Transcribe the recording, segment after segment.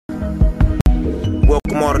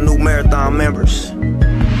welcome all the new marathon members to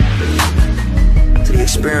the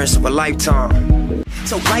experience of a lifetime.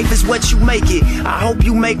 So life is what you make it. I hope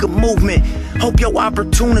you make a movement. Hope your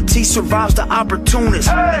opportunity survives the opportunist.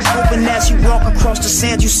 Hoping as you walk across the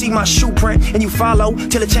sand, you see my shoe print and you follow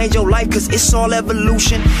till it change your life, cause it's all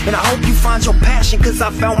evolution. And I hope you find your passion, cause I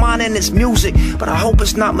found mine in this music. But I hope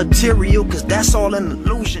it's not material, cause that's all an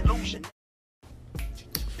illusion.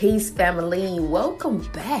 Peace, family. Welcome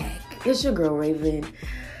back. It's your girl Raven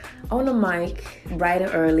on the mic, bright and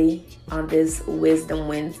early on this Wisdom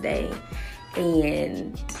Wednesday.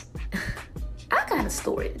 And I got a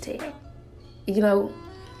story to tell. You know,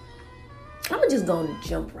 I'm just gonna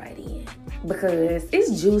jump right in because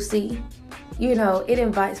it's juicy. You know, it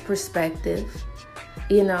invites perspective.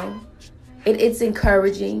 You know, it's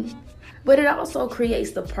encouraging. But it also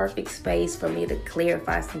creates the perfect space for me to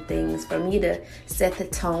clarify some things, for me to set the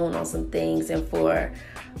tone on some things, and for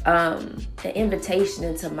an invitation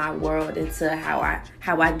into my world, into how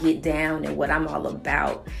I get down and what I'm all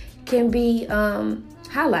about can be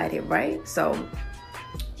highlighted, right? So,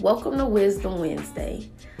 welcome to Wisdom Wednesday.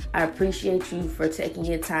 I appreciate you for taking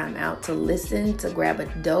your time out to listen, to grab a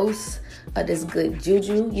dose of this good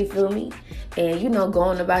juju, you feel me? And, you know,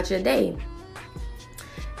 going about your day.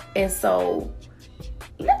 And so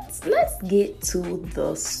let's get to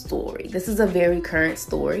the story. This is a very current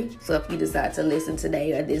story. So if you decide to listen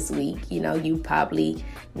today or this week, you know, you probably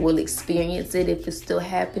will experience it if it's still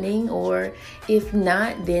happening. Or if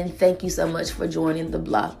not, then thank you so much for joining the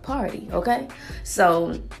block party. Okay.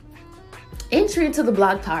 So entry into the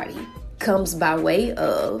block party comes by way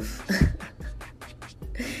of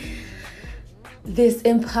this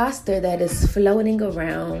imposter that is floating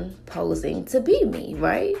around posing to be me,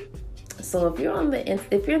 right? So if you're in the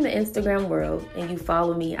Instagram world and you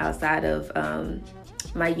follow me outside of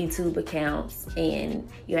my YouTube accounts and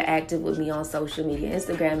you're active with me on social media,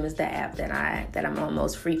 Instagram is the app that I'm on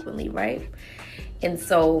most frequently, right? And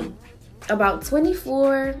so about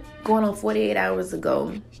 24 going on 48 hours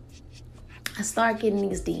ago, I start getting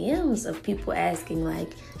these DMs of people asking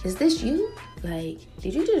like, is this you? Like,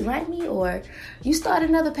 did you just write me, or you start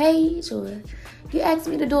another page, or you asked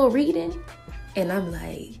me to do a reading? And I'm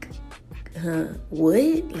like,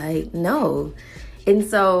 what? Like, no. And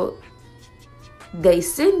so they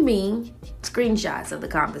send me screenshots of the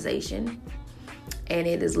conversation, and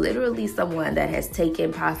it is literally someone that has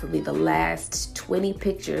taken possibly the last 20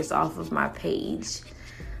 pictures off of my page,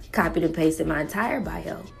 copied and pasted my entire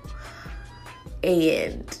bio.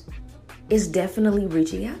 And it's definitely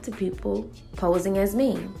reaching out to people posing as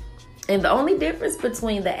me. And the only difference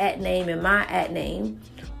between the @ name and my @ name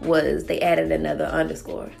was they added another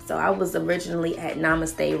underscore. So I was originally at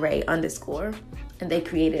Namaste Ray _ and they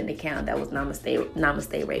created an account that was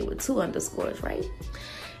Namaste Ray with 2 underscores, right?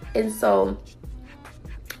 And so,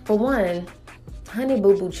 for one, Honey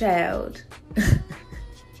Boo Boo Child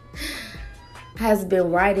has been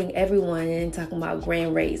writing everyone and talking about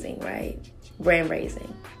grand raising, right? Grand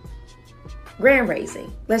raising.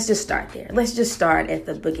 Let's just start there. Let's just start at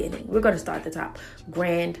the beginning. We're going to start at the top.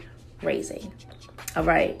 Grand raising. All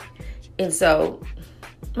right. And so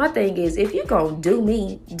my thing is, if you're going to do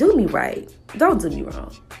me right. Don't do me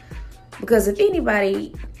wrong. Because if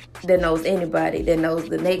anybody that knows anybody that knows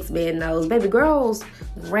the next man knows, baby girl's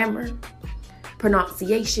grammar,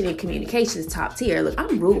 pronunciation, and communication is top tier. Look,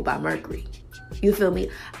 I'm ruled by Mercury. You feel me?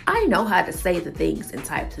 I know how to say the things and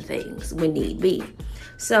type the things when need be.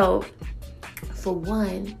 So, for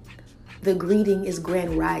one, the greeting is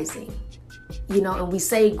grand rising. You know, and we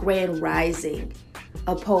say grand rising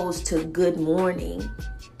opposed to good morning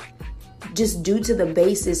just due to the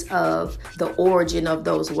basis of the origin of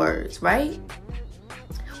those words, right?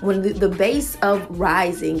 When the base of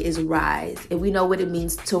rising is rise, and we know what it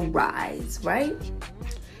means to rise, right?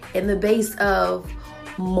 And the base of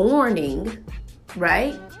morning,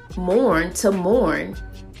 right? Mourn, to mourn.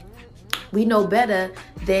 We know better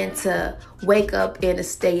than to wake up in a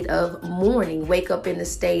state of mourning, wake up in a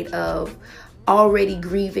state of already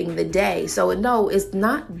grieving the day. So no, it's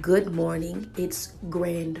not good morning, it's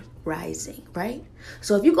grand rising, right?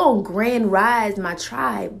 So if you're going to grand rise my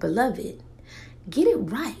tribe, beloved, get it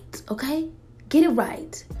right, okay? Get it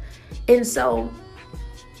right. And so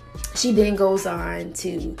she then goes on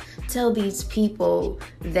to tell these people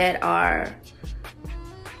that are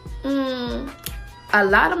a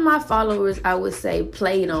lot of my followers, I would say,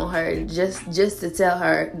 played on her just to tell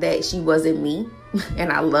her that she wasn't me.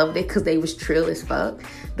 And I loved it because they was trill as fuck.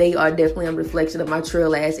 They are definitely a reflection of my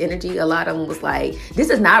trill ass energy. A lot of them was like, this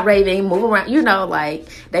is not Raven, move around. You know, like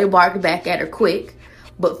they barked back at her quick.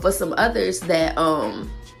 But for some others that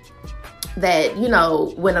that,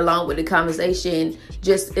 went along with the conversation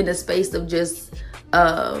just in a space of just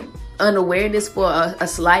unawareness for a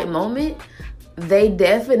slight moment, they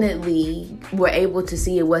definitely were able to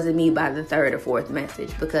see it wasn't me by the third or fourth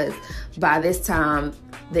message, because by this time,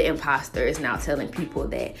 the imposter is now telling people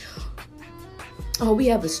that, oh, we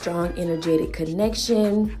have a strong energetic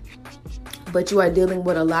connection, but you are dealing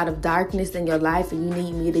with a lot of darkness in your life and you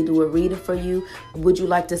need me to do a reading for you. Would you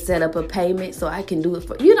like to set up a payment so I can do it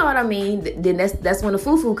for you? You know what I mean? Then that's when the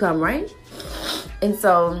foo-foo come, right? And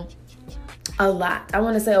so a lot, I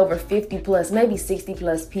want to say over 50 plus, maybe 60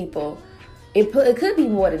 plus people, it could be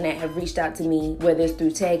more than that, have reached out to me, whether it's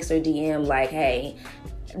through text or DM, like, hey,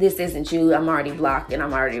 this isn't you. I'm already blocked and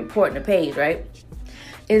I'm already reporting the page, right?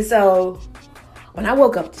 And so when I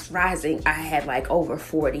woke up this rising, I had like over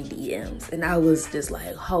 40 DMs, and I was just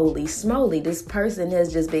like, holy smoly, this person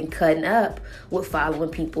has just been cutting up with following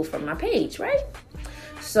people from my page, right?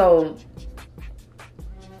 So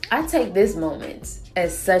I take this moment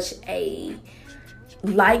as such a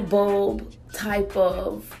light bulb type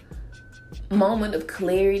of moment of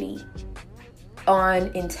clarity on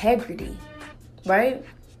integrity, right?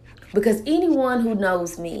 Because anyone who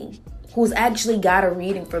knows me, who's actually got a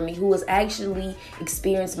reading from me, who has actually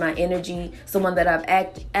experienced my energy, someone that I've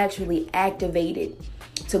actually activated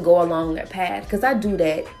to go along that path, because I do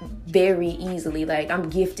that very easily. Like, I'm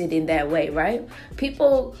gifted in that way, right?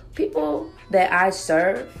 People that I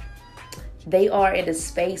serve, they are in a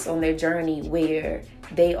space on their journey where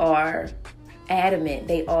they are adamant,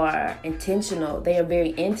 they are intentional, they are very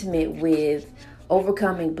intimate with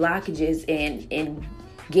overcoming blockages and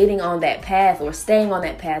getting on that path or staying on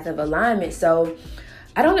that path of alignment. So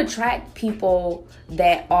I don't attract people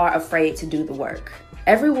that are afraid to do the work.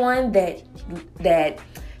 Everyone that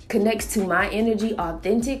connects to my energy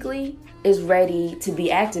authentically is ready to be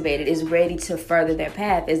activated, is ready to further their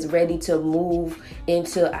path, is ready to move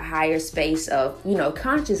into a higher space of,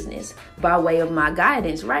 consciousness by way of my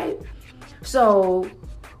guidance, right? So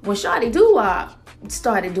when Shawty Doo-Wop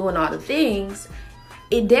started doing all the things,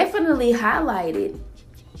 it definitely highlighted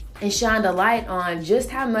and shined a light on just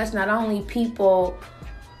how much not only people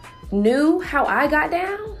knew how I got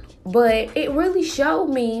down, but it really showed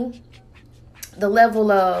me the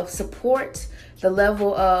level of support, the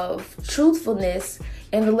level of truthfulness,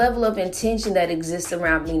 and the level of intention that exists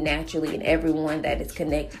around me naturally and everyone that is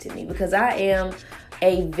connected to me, because I am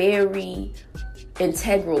a very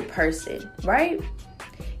integral person, right?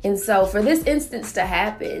 And so for this instance to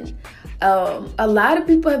happen, a lot of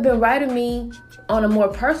people have been writing me on a more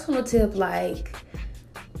personal tip, like,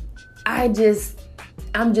 I'm just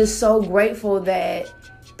so grateful that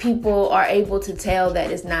people are able to tell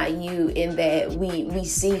that it's not you, and that we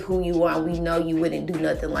see who you are, and we know you wouldn't do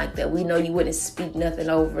nothing like that. We know you wouldn't speak nothing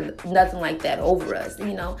like that over us,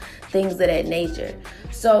 things of that nature.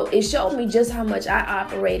 So it showed me just how much I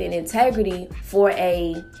operate in integrity for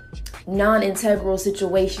a non-integral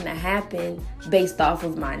situation to happen based off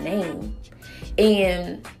of my name.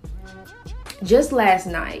 And just last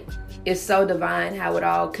night, it's so divine how it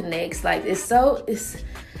all connects. Like, Spirit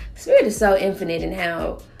is so infinite in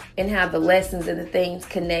how the lessons and the things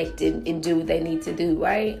connect and do what they need to do,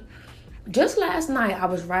 right? Just last night, I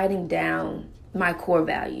was writing down my core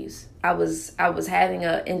values. I was having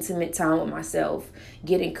an intimate time with myself,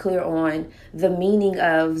 getting clear on the meaning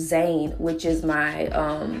of Zane, which is my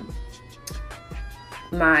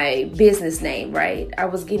business name, right? I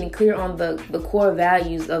was getting clear on the core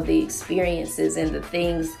values of the experiences and the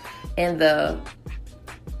things and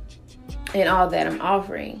all that I'm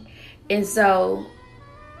offering. And so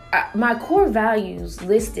my core values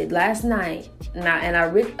listed last night, and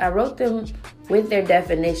I wrote them with their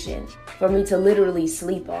definition for me to literally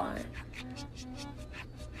sleep on.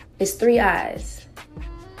 It's 3 I's: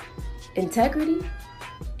 integrity,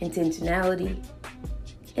 intentionality,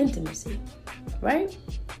 intimacy, right?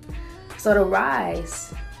 So to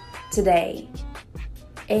rise today,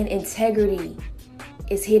 and integrity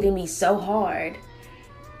is hitting me so hard.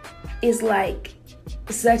 It's like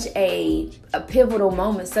such a pivotal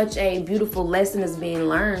moment, such a beautiful lesson is being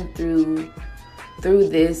learned through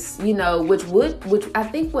this, which I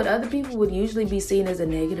think what other people would usually be seen as a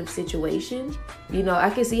negative situation. I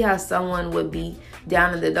can see how someone would be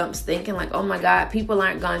down in the dumps thinking like, oh my God, people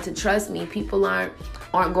aren't going to trust me. People aren't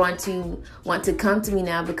going to want to come to me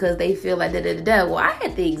now because they feel like da-da-da-da. Well, I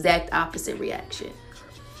had the exact opposite reaction.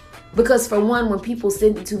 Because for one, when people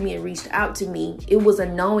sent it to me and reached out to me, it was a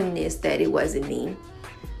knowingness that it wasn't me.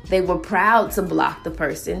 They were proud to block the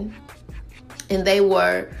person, and they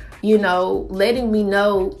were letting me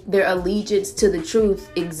know their allegiance to the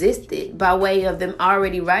truth existed by way of them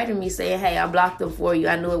already writing me saying, hey, I blocked them for you.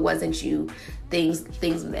 I knew it wasn't you. Things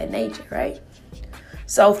of that nature, right?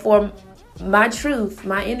 So for my truth,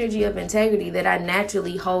 my energy of integrity that I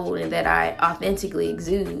naturally hold and that I authentically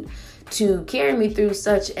exude to carry me through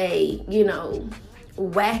such a,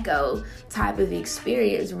 wacko type of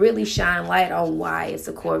experience really shine light on why it's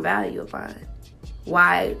a core value of mine.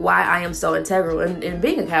 Why I am so integral. And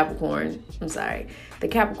being a Capricorn, the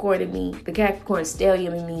Capricorn in me, the Capricorn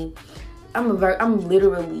stellium in me, I'm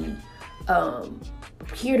literally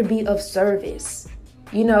here to be of service.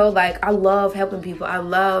 I love helping people. I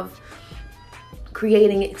love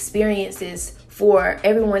creating experiences for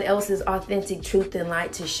everyone else's authentic truth and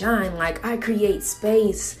light to shine. Like, I create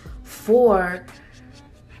space for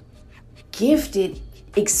gifted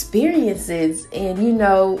experiences and,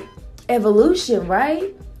 evolution,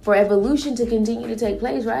 right? For evolution to continue to take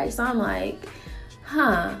place, right? So I'm like,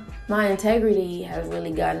 my integrity has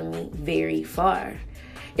really gotten me very far.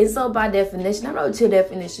 And so by definition, I wrote 2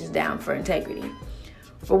 definitions down for integrity.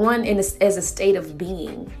 For one, as a state of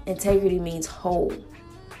being, integrity means whole,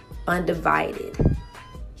 undivided,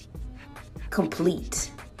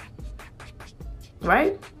 complete,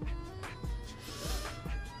 right?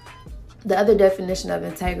 The other definition of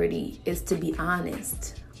integrity is to be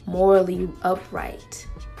honest, morally upright,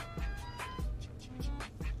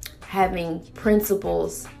 having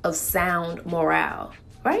principles of sound morale,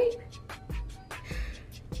 right?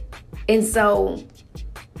 And so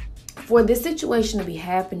for this situation to be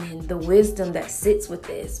happening, the wisdom that sits with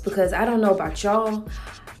this, because I don't know about y'all,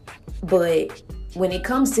 but when it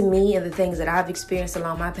comes to me and the things that I've experienced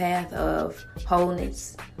along my path of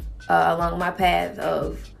wholeness, along my path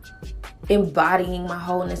of embodying my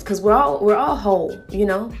wholeness, because we're all whole,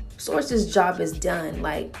 Source's job is done.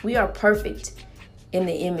 Like, we are perfect in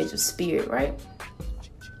the image of spirit, right?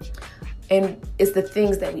 And it's the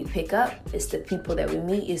things that we pick up, it's the people that we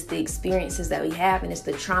meet, it's the experiences that we have, and it's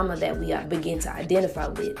the trauma that we begin to identify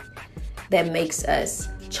with that makes us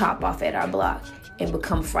chop off at our block and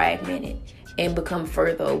become fragmented and become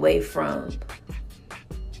further away from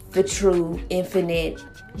the true infinite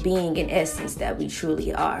being and essence that we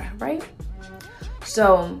truly are, right?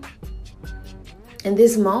 So in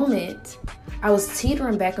this moment, I was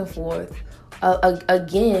teetering back and forth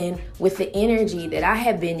again with the energy that I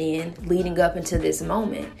have been in leading up into this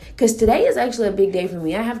moment. Because today is actually a big day for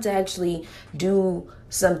me. I have to actually do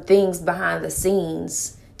some things behind the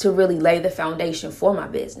scenes to really lay the foundation for my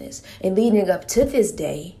business. And leading up to this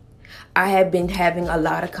day, I have been having a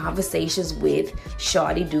lot of conversations with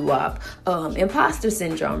Shawty Doo-Wop, imposter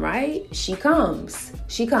syndrome, right? She comes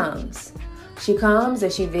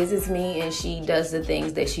and she visits me and she does the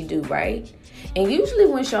things that she do, right? And usually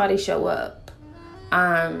when Shawty show up,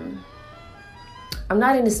 I'm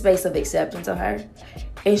not in the space of acceptance of her.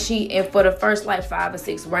 And for the first 5 or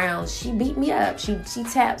 6 rounds, she beat me up. She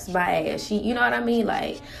taps my ass. You know what I mean?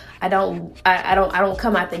 Like, I don't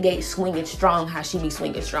come out the gate swinging strong how she be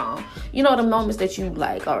swinging strong. The moments that you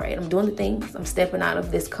like, all right, I'm doing the things. I'm stepping out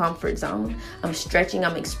of this comfort zone. I'm stretching.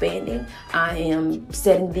 I'm expanding. I am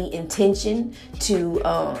setting the intention to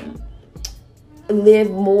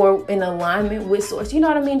live more in alignment with source. You know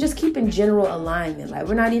what I mean? Just keep in general alignment. Like,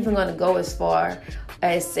 we're not even going to go as far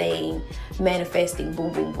as saying manifesting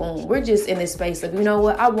boom, boom, boom. We're just in this space of,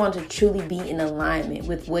 I want to truly be in alignment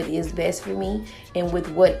with what is best for me and with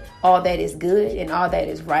what all that is good and all that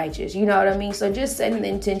is righteous. You know what I mean? So just setting the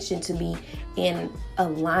intention to be in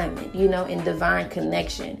alignment, in divine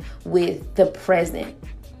connection with the present.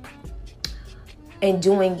 And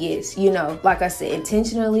doing it, like I said,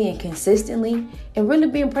 intentionally and consistently, and really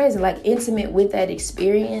being present, like intimate with that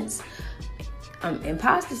experience.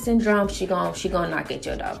 Imposter syndrome, she gonna knock at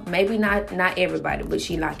your door. Maybe not everybody, but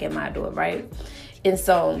she knock at my door, right? And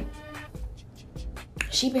so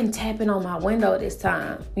she been tapping on my window this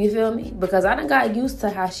time. You feel me? Because I done got used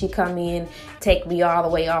to how she come in, take me all the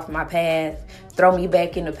way off my path, throw me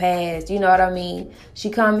back in the past. You know what I mean? She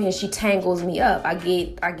come in, she tangles me up. I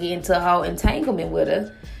get into a whole entanglement with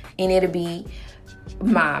her, and it'll be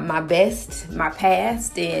my best, my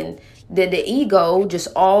past, and the ego just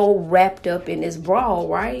all wrapped up in this brawl,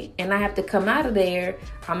 right? And I have to come out of there.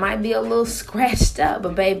 I might be a little scratched up,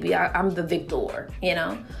 but baby, I'm the victor,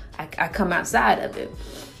 I come outside of it.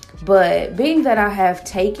 But being that I have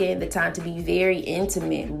taken the time to be very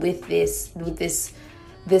intimate with this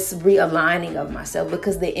realigning of myself,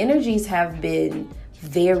 because the energies have been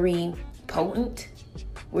very potent.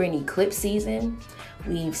 We're in eclipse season.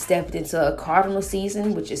 We've stepped into a cardinal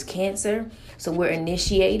season, which is Cancer. So we're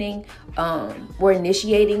initiating a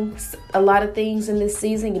lot of things in this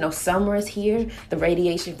season. You know, summer is here, the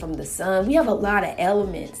radiation from the sun. We have a lot of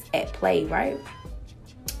elements at play, right?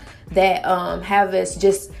 That have us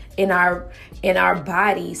just in our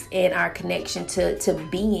bodies and our connection to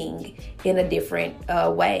being in a different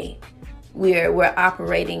way. We're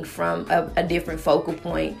operating from a different focal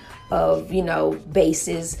point of, you know,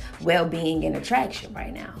 basis, well-being, and attraction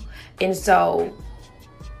right now. And so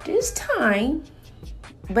this time,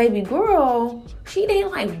 baby girl, she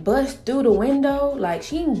didn't like bust through the window. Like,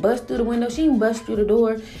 she didn't bust through the window. She didn't bust through the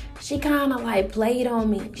door. She kind of like played on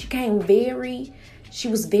me. She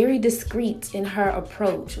was very discreet in her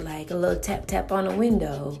approach, like a little tap tap on the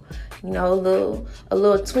window, you know, a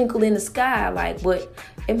little twinkle in the sky. Like, with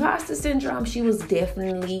imposter syndrome, she was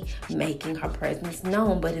definitely making her presence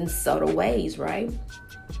known, but in subtle ways, right?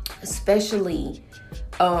 Especially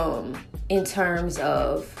in terms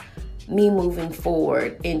of me moving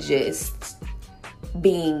forward and just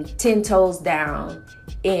being 10 toes down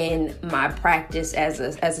in my practice as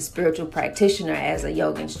a spiritual practitioner, as a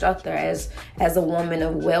yoga instructor, as a woman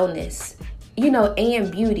of wellness, you know,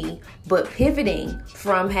 and beauty, but pivoting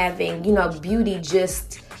from having, you know, beauty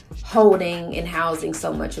just holding and housing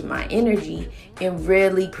so much of my energy and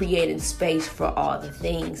really creating space for all the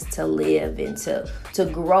things to live and to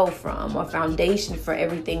grow from, or foundation for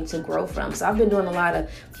everything to grow from. So I've been doing a lot of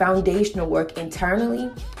foundational work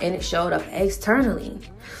internally, and it showed up externally.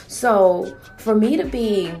 So for me to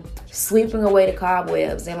be sweeping away the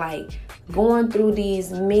cobwebs and like going through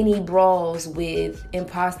these mini brawls with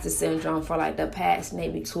imposter syndrome for like the past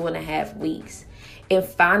maybe 2.5 weeks, and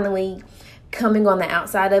finally coming on the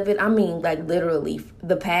outside of it, I mean, like literally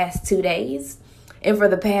the past 2 days. And for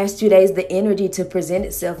the past 2 days, the energy to present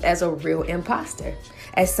itself as a real imposter,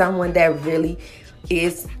 as someone that really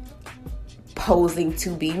is posing to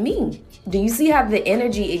be me. Do you see how the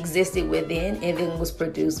energy existed within and then was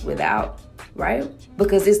produced without, right?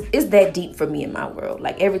 Because it's that deep for me in my world.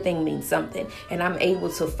 Like, everything means something, and I'm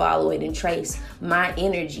able to follow it and trace my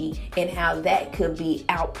energy and how that could be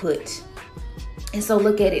output. And so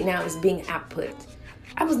look at it now as being output.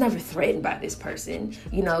 I was never threatened by this person,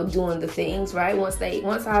 you know, doing the things, right? Once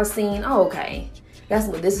I was seen, oh, okay, that's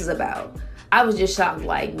what this is about. I was just shocked,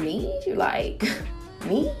 like, me? Like,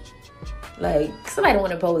 me? Like, somebody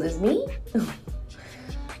want to pose as me?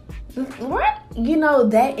 What? You know,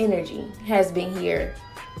 that energy has been here.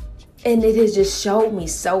 And it has just showed me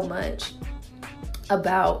so much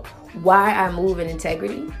about why I move in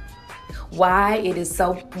integrity. Why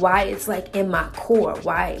it's like in my core,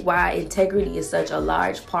 why integrity is such a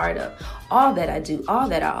large part of all that I do, all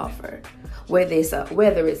that I offer. Whether it's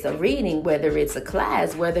a reading, whether it's a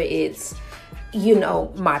class, whether it's, you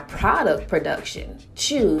know, my product production.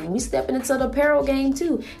 Shoot, we stepping into the apparel game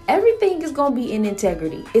too. Everything is gonna be in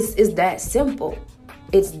integrity. It's that simple.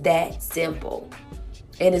 It's that simple.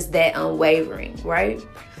 And it's that unwavering, right?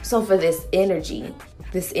 So for this energy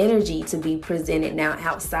to be presented now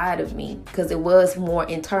outside of me, because it was more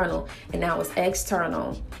internal and now it's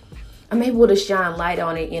external, I'm able to shine light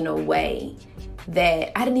on it in a way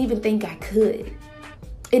that I didn't even think I could.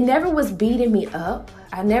 It never was beating me up.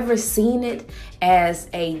 I never seen it as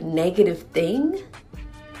a negative thing.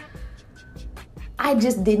 I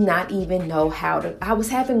just did not even know how to. I was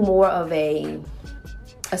having more of a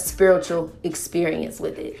spiritual experience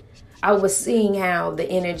with it. I was seeing how the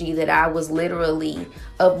energy that I was literally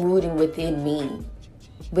uprooting within me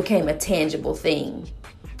became a tangible thing.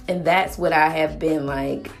 And that's what I have been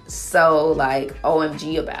like, so like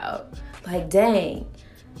OMG about. Like, dang,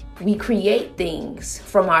 we create things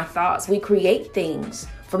from our thoughts. We create things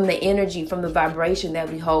from the energy, from the vibration that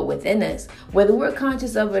we hold within us, whether we're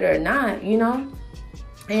conscious of it or not, you know?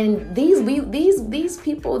 And these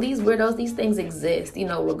people, these weirdos, these things exist, you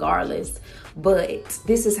know, regardless. But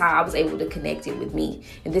this is how I was able to connect it with me.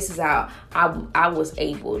 And this is how I was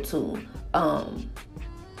able to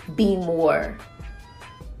be more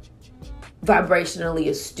vibrationally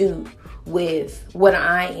astute with what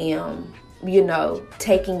I am, you know,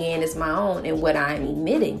 taking in as my own and what I'm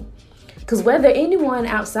emitting. Because whether anyone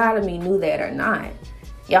outside of me knew that or not,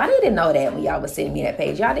 y'all didn't know that when y'all was sending me that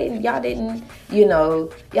page. Y'all didn't, you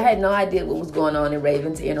know, y'all had no idea what was going on in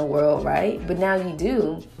Raven's inner world, right? But now you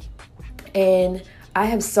do. And I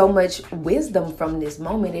have so much wisdom from this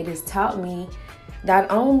moment. It has taught me not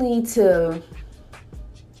only to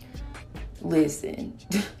listen,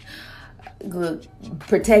 good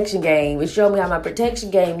protection game. It showed me how my protection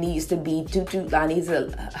game needs to be. I need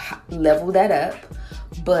to level that up.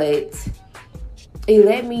 But it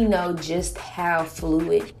let me know just how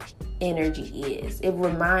fluid energy is. It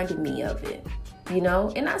reminded me of it, you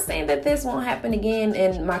know. And not saying that this won't happen again,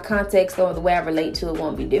 and my context or the way I relate to it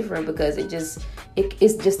won't be different, because it's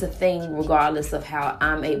just a thing regardless of how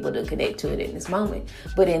I'm able to connect to it in this moment.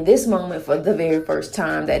 But in this moment, for the very first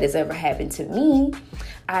time that has ever happened to me,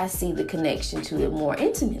 I see the connection to it more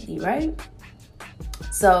intimately, right?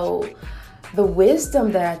 So the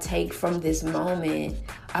wisdom that I take from this moment,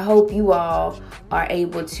 I hope you all are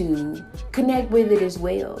able to connect with it as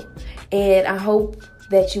well. And I hope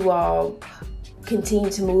that you all continue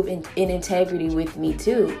to move in integrity with me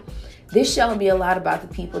too. This showed me a lot about the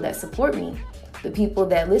people that support me, the people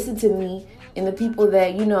that listen to me, and the people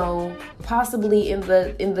that, you know, possibly in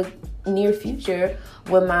the near future,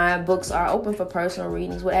 when my books are open for personal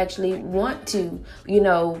readings, would actually want to, you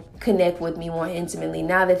know, connect with me more intimately,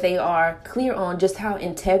 now that they are clear on just how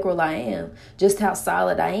integral I am, just how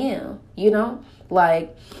solid I am, you know?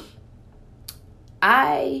 Like,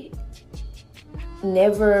 I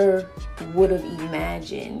never would have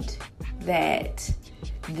imagined that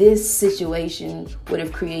this situation would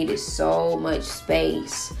have created so much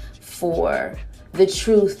space for the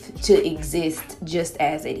truth to exist just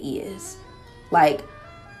as it is, like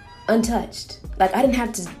untouched. Like I didn't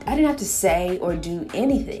have to say or do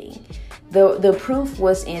anything. The proof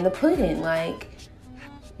was in the pudding. Like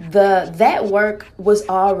that work was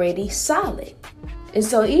already solid. And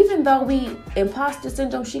so even though imposter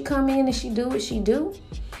syndrome, she come in and she do what she do,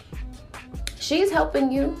 she's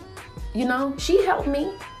helping you. You know, she helped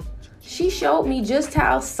me. She showed me just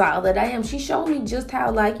how solid I am. She showed me just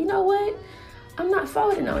how, like, you know what? I'm not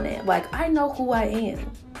folding on that. Like, I know who I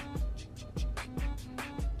am.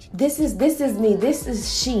 This is me. This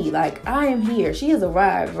is she. Like, I am here. She has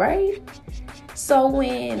arrived, right? So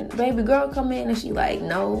when baby girl come in and she like,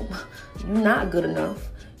 no, you not good enough.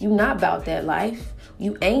 You not about that life.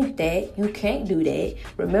 You ain't that. You can't do that.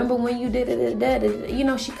 Remember when you did it? You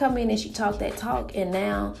know, she come in and she talk that talk, and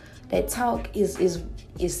now that talk is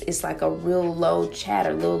like a real low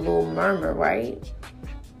chatter, little murmur, right?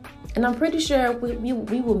 And I'm pretty sure we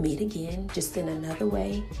will meet again, just in another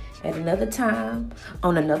way, at another time,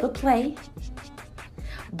 on another play.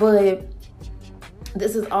 But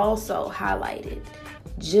this is also highlighted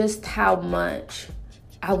just how much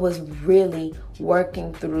I was really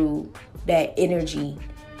working through that energy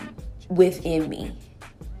within me.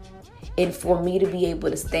 And for me to be able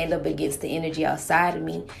to stand up against the energy outside of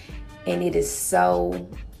me, and it is so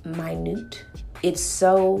minute, it's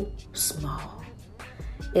so small,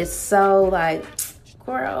 it's so like,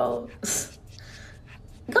 girl,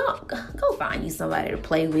 go find you somebody to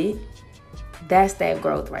play with. That's that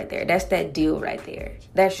growth right there. That's that deal right there.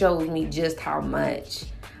 That shows me just how much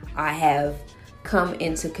I have come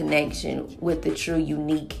into connection with the true,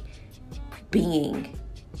 unique being,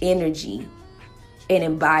 energy, and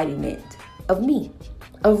embodiment of me,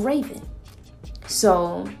 of Raven.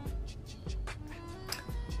 So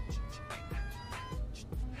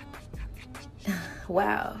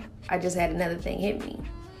wow, I just had another thing hit me.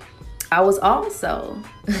 I was also,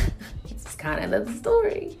 it's kind of another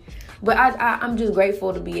story, but I'm just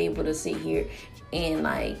grateful to be able to sit here and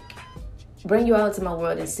like bring you all into my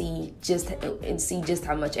world and see just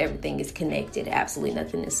how much everything is connected. Absolutely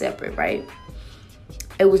nothing is separate, right?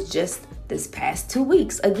 It was just this past 2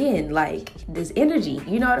 weeks, again, like this energy,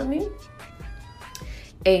 you know what I mean?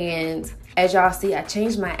 And as y'all see, I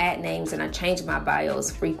changed my @names and I changed my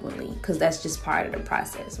bios frequently because that's just part of the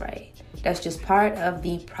process, right? That's just part of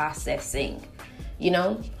the processing, you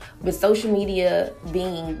know? With social media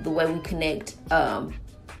being the way we connect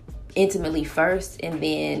intimately first and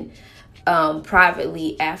then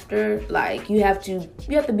privately after, like you have to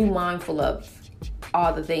be mindful of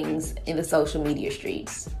all the things in the social media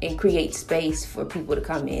streets and create space for people to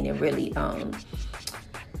come in and really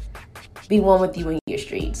be one with you in your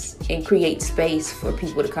streets, and create space for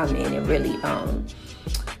people to come in and really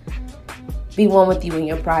be one with you in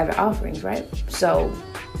your private offerings, right? So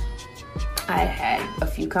I had a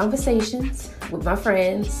few conversations with my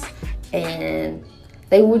friends, and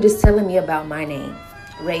they were just telling me about my name,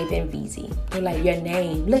 Raven VZ. They're like, your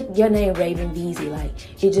name, look, your name, Raven VZ,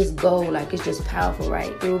 like it just go, like it's just powerful,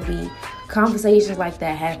 right? There will be conversations like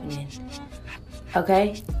that happening,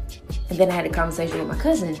 okay? And then I had a conversation with my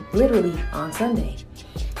cousin, literally on Sunday.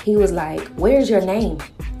 He was like, where's your name?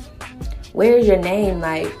 Where's your name?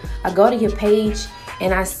 Like, I go to your page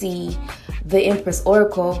and I see the Empress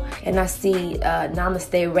Oracle and I see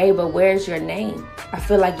Namaste Ray, but where's your name? I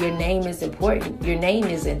feel like your name is important. Your name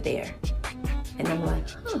isn't there. And I'm like,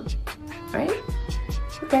 right?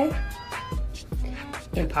 Okay.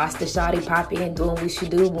 Imposter shawty pop in, doing what she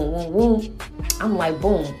do, boom, boom, boom. I'm like,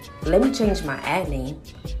 boom, let me change my @name.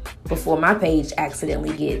 before my page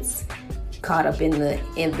accidentally gets caught up in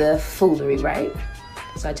the foolery, right?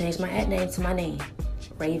 So I changed my ad name to my name,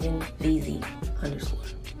 Raven VZ _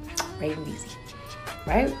 Raven VZ,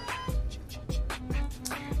 right?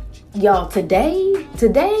 Y'all, today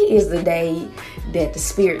is the day that the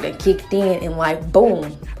spirit that kicked in and like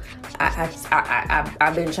boom.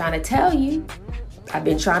 I've been trying to tell you. I've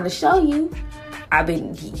been trying to show you.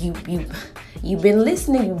 You've been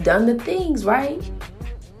listening. You've done the things, right?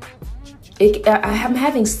 I'm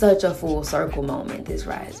having such a full circle moment this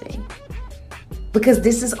rising. Because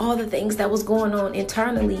this is all the things that was going on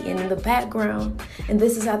internally and in the background. And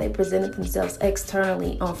this is how they presented themselves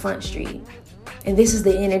externally on Front Street. And this is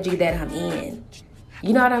the energy that I'm in.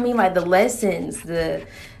 You know what I mean? Like the lessons, the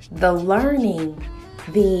learning,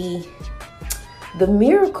 the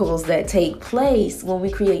miracles that take place when we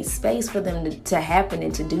create space for them to happen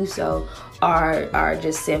and to do so are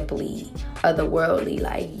just simply otherworldly.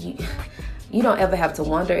 Like you don't ever have to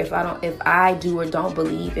wonder if I do or don't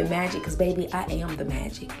believe in magic, because baby, I am the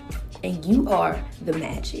magic. And you are the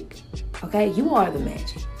magic. Okay? You are the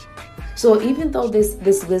magic. So even though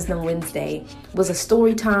this Wisdom Wednesday was a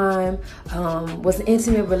story time, was an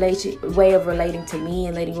intimate way of relating to me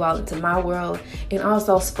and letting you all into my world, and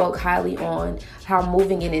also spoke highly on how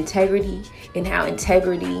moving in integrity and how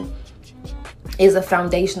integrity is a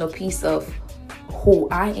foundational piece of who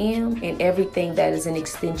I am and everything that is an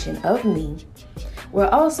extension of me, we're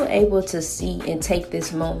also able to see and take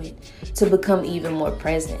this moment to become even more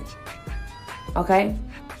present. Okay?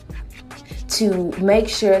 To make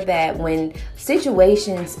sure that when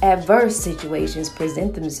adverse situations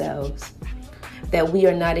present themselves, that we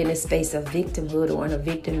are not in a space of victimhood or in a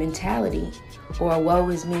victim mentality or a woe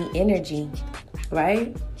is me energy,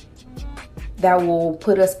 right? That will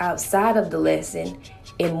put us outside of the lesson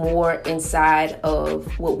and more inside of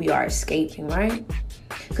what we are escaping, right?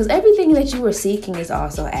 Because everything that you are seeking is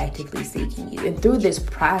also actively seeking you. And through this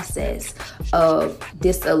process of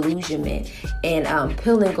disillusionment and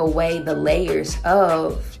peeling away the layers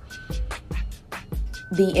of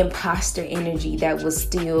the imposter energy that was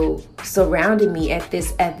still surrounding me at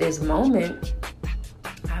this moment,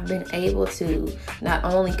 I've been able to not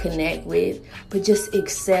only connect with, but just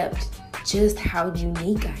accept just how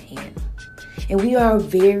unique I am. And we are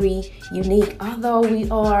very unique, although we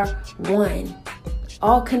are one,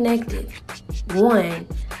 all connected, one.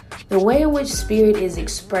 The way in which spirit is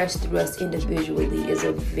expressed through us individually is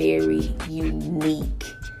a very unique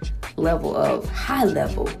high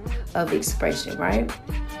level of expression, right?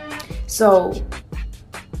 So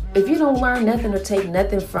if you don't learn nothing or take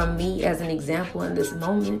nothing from me as an example in this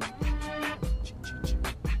moment,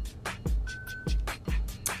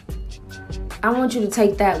 I want you to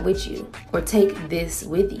take that with you, or take this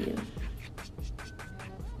with you.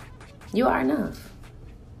 You are enough.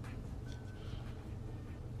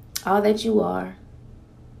 All that you are,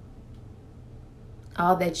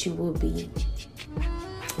 all that you will be,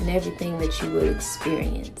 and everything that you will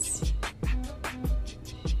experience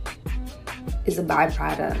is a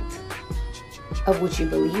byproduct of what you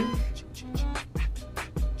believe,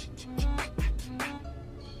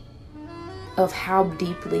 of how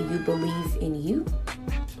deeply you believe in you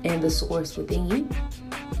and the source within you,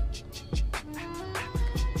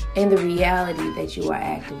 and the reality that you are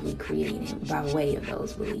actively creating by way of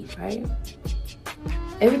those beliefs, right?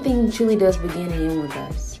 Everything truly does begin and end with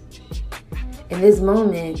us. In this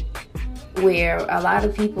moment where a lot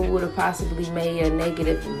of people would have possibly made a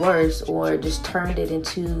negative worse or just turned it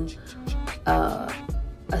into a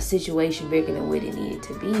situation bigger than what it needed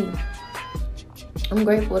to be, I'm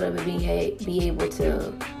grateful to be able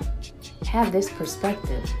to have this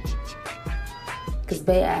perspective. Because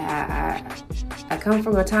I come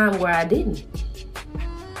from a time where I didn't.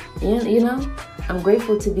 You know, I'm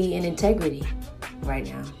grateful to be in integrity right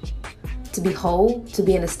now. To be whole, to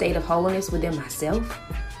be in a state of wholeness within myself.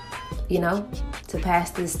 You know, to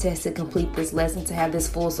pass this test, to complete this lesson, to have this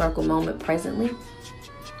full circle moment presently.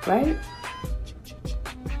 Right?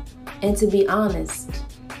 And to be honest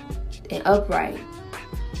and upright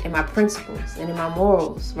in my principles and in my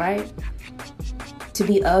morals, right? To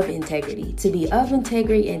be of integrity, to be of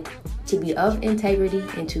integrity and to be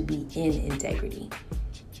in integrity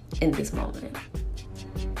in this moment.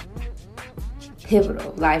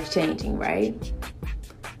 Pivotal, life-changing, right?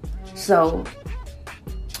 So,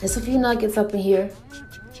 there's a few nuggets up in here.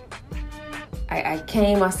 I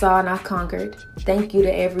came, I saw, and I conquered. Thank you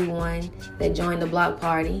to everyone that joined the block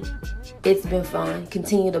party. It's been fun.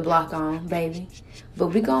 Continue to block on, baby. But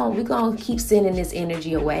we're gonna keep sending this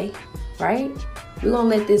energy away, right? We're gonna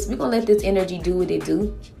let this energy do what it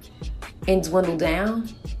do and dwindle down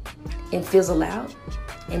and fizzle out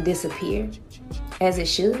and disappear as it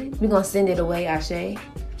should. We're going to send it away, Ashe.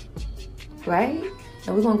 Right?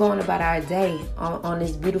 And we're going to go on about our day on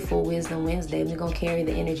this beautiful Wisdom Wednesday. We're going to carry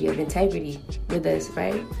the energy of integrity with us,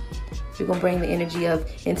 right? We're going to bring the energy of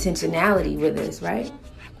intentionality with us, right?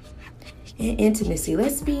 And intimacy.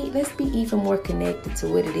 Let's be even more connected to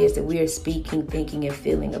what it is that we are speaking, thinking, and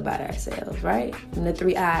feeling about ourselves, right? And the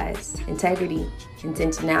 3 I's: integrity,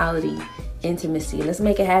 intentionality, intimacy. Let's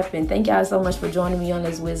make it happen. Thank y'all so much for joining me on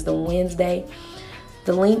this Wisdom Wednesday.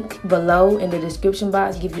 The link below in the description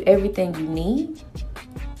box gives you everything you need.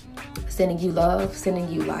 Sending you love,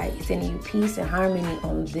 sending you light, sending you peace and harmony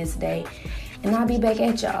on this day. And I'll be back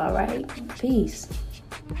at y'all, all right? Peace.